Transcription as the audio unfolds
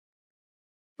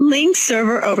Lync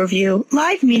Server Overview,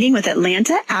 Live Meeting with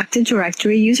Atlanta Active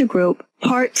Directory User Group,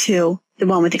 Part 2, the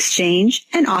one with Exchange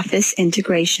and Office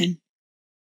Integration.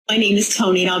 My name is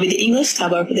Toni, and I'll be the English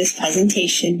dubber for this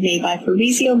presentation made by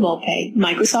Fabrizio Volpe,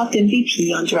 Microsoft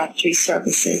MVP on Directory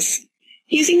Services.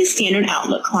 Using the standard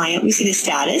Outlook client, we see the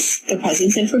status, the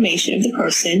presence information of the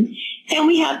person, and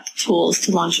we have tools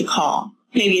to launch a call,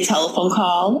 maybe a telephone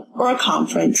call, or a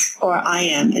conference, or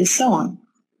IM, and so on.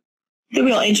 The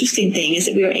real interesting thing is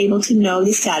that we are able to know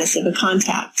the status of a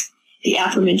contact, the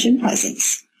aforementioned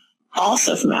presence,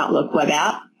 also from Outlook Web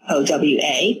App,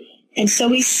 OWA, and so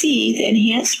we see the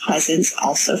enhanced presence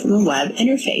also from a web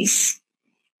interface.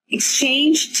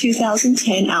 Exchange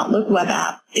 2010 Outlook Web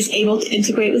App is able to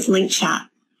integrate with Lync Chat,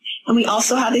 and we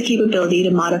also have the capability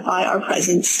to modify our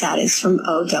presence status from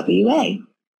OWA.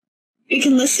 We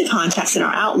can list the contacts in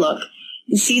our Outlook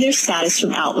and see their status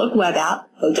from Outlook Web App,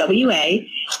 OWA,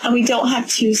 and we don't have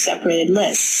two separated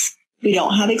lists. We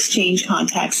don't have Exchange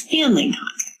contacts and Lync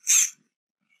contacts.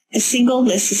 A single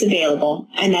list is available,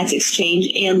 and that's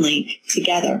Exchange and Lync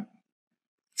together.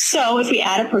 So if we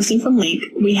add a person from Lync,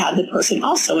 we have the person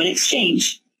also in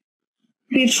Exchange.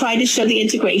 We have tried to show the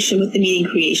integration with the meeting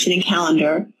creation and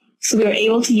calendar, so we are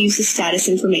able to use the status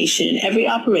information in every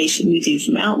operation we do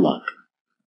from Outlook.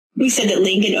 We said that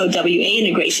Lync and OWA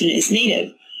integration is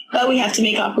native, but we have to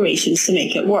make operations to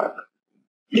make it work.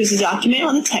 There's a document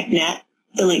on the TechNet.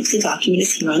 The link to the document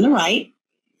is here on the right.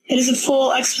 It is a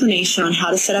full explanation on how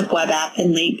to set up Web App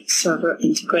and Lync server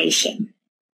integration.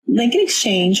 Lync and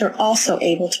Exchange are also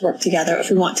able to work together if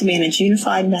we want to manage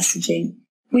unified messaging.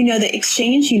 We know that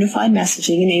Exchange unified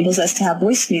messaging enables us to have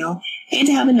voicemail and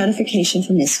to have a notification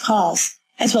for missed calls,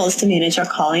 as well as to manage our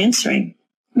call answering.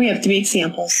 We have 3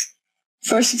 examples.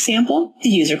 First example, the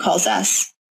user calls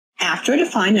us. After a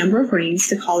defined number of rings,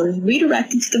 the caller is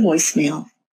redirected to the voicemail,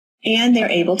 and they're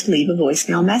able to leave a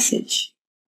voicemail message.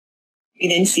 We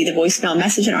then see the voicemail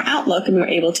message in our Outlook, and we're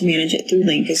able to manage it through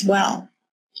Lync as well.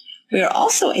 We are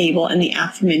also able, in the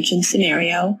aforementioned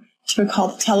scenario, to recall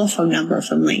the telephone number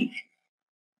from Lync.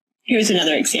 Here's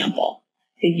another example.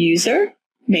 The user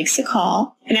makes a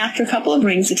call, and after a couple of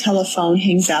rings, the telephone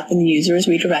hangs up and the user is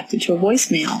redirected to a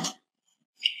voicemail.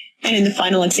 And in the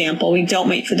final example, we don't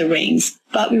wait for the rings,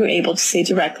 but we were able to say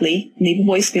directly, leave a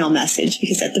voicemail message,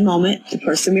 because at the moment, the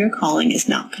person we are calling is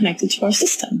not connected to our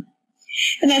system.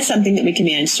 And that's something that we can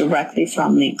manage directly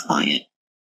from Lync client.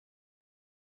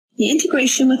 The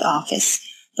integration with Office.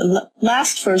 The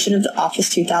last version of the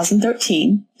Office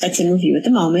 2013, that's in review at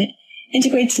the moment,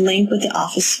 integrates Lync with the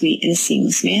Office suite in a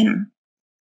seamless manner.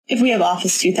 If we have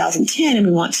Office 2010 and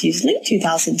we want to use Lync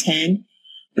 2010,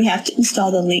 we have to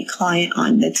install the Lync client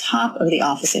on the top of the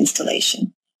Office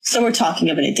installation. So we're talking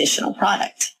of an additional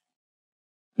product.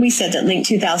 We said that Lync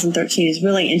 2013 is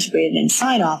really integrated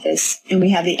inside Office, and we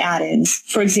have the add-ins.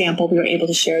 For example, we were able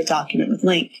to share a document with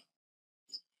Lync.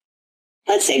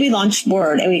 Let's say we launch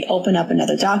Word and we open up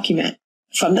another document.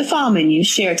 From the File menu,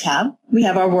 Share tab, we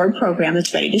have our Word program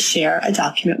that's ready to share a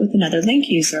document with another Lync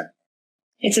user.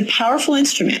 It's a powerful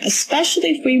instrument, especially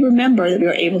if we remember that we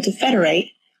are able to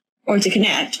federate or to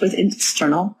connect with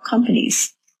external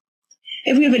companies.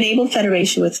 If we have enabled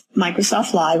federation with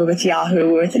Microsoft Live or with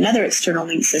Yahoo or with another external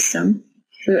Lync system,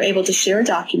 we are able to share a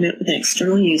document with an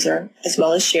external user as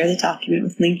well as share the document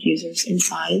with Lync users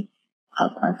inside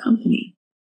of our company.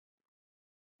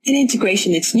 An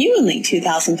integration that's new in Lync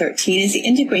 2013 is the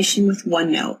integration with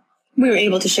OneNote. We were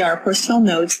able to share our personal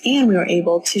notes, and we were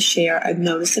able to share a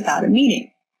notice about a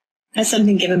meeting. That's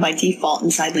something given by default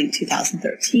inside Lync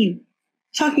 2013.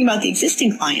 Talking about the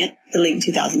existing client, the Lync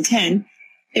 2010,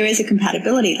 there is a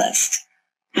compatibility list.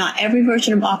 Not every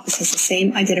version of Office has the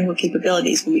same identical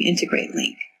capabilities when we integrate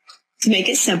Lync. To make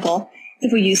it simple,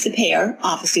 if we use the pair,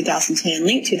 Office 2010 and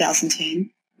Lync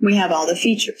 2010, we have all the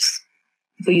features.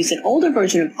 If we use an older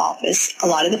version of Office, a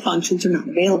lot of the functions are not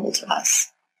available to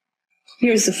us.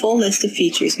 Here's the full list of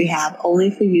features we have only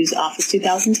if we use Office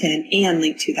 2010 and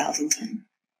Lync 2010.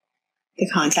 The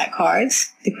contact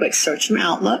cards, the quick search from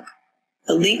Outlook,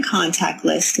 the Lync contact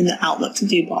list in the Outlook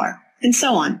to-do bar, and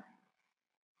so on.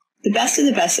 The best of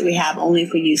the best that we have only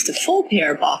if we use the full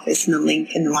pair of Office and the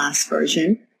Lync in the last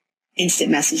version.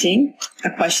 Instant messaging.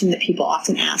 A question that people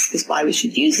often ask is why we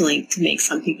should use Lync to make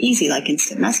something easy like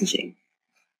instant messaging.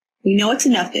 We know it's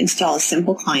enough to install a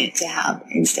simple client to have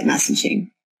instant messaging.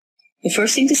 The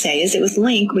first thing to say is that with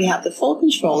Lync, we have the full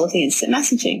control of the instant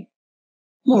messaging.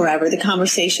 Moreover, the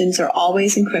conversations are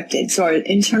always encrypted, so our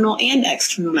internal and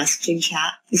external messaging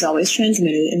chat is always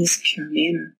transmitted in a secure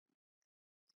manner.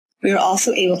 We are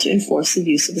also able to enforce the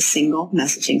use of a single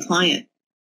messaging client.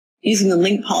 Using the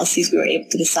Lync policies, we were able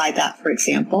to decide that, for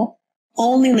example,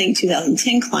 only Lync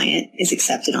 2010 client is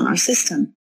accepted on our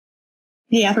system.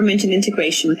 The aforementioned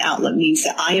integration with Outlook means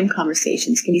that IM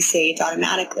conversations can be saved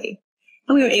automatically,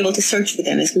 and we are able to search for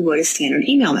them as we would a standard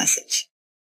email message.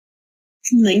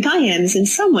 Lync IM is in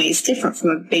some ways different from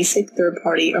a basic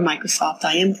third-party or Microsoft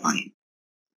IM client.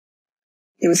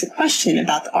 There was a question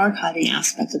about the archiving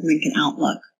aspect of Lync and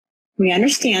Outlook. We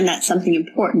understand that's something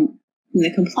important from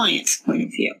the compliance point of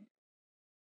view.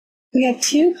 We have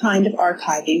two kinds of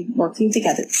archiving working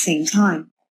together at the same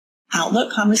time: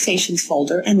 Outlook Conversations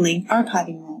folder and Lync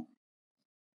archiving role.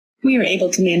 We are able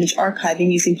to manage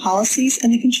archiving using policies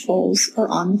and the controls for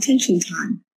on retention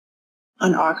time,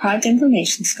 unarchived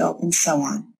information scope, and so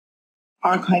on.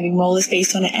 Archiving role is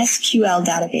based on an SQL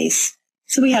database,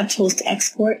 so we have tools to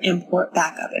export, import,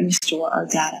 backup, and restore our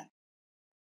data.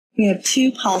 We have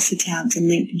two policy tabs in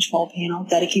Lync control panel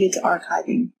dedicated to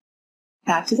archiving.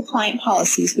 Back to the client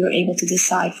policies, we are able to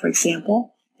decide, for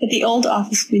example, that the old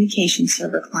Office Communication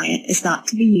Server client is not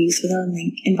to be used with our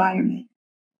Lync environment.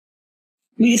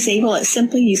 We disable it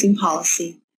simply using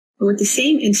policy, but with the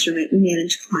same instrument we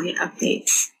manage client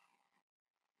updates.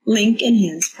 Lync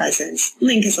enhanced presence.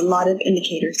 Lync has a lot of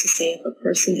indicators to say if a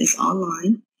person is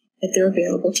online, that they're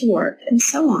available to work, and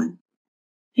so on.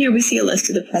 Here we see a list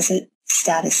of the present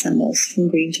status symbols from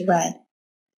green to red.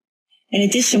 In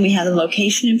addition, we have the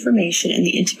location information and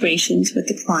the integrations with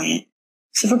the client.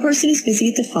 So if a person is busy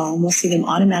at the phone, we'll see them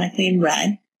automatically in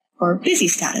red or busy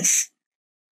status.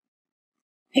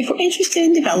 If we're interested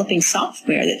in developing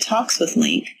software that talks with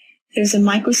Lync, there's a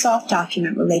Microsoft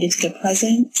document related to the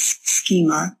presence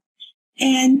schema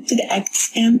and to the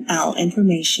XML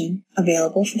information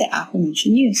available for the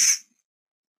aforementioned use.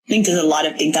 Lync does a lot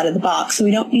of things out of the box, so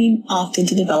we don't need often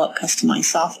to develop customized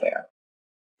software.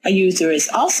 A user is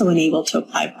also enabled to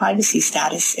apply privacy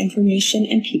status information,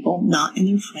 and people not in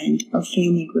their friend or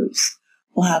family groups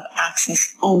will have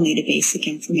access only to basic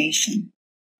information.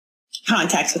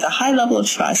 Contacts with a high level of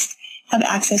trust have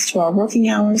access to our working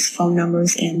hours, phone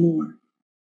numbers, and more.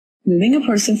 Moving a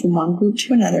person from one group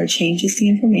to another changes the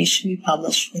information we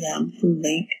publish for them through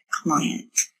Lync Client.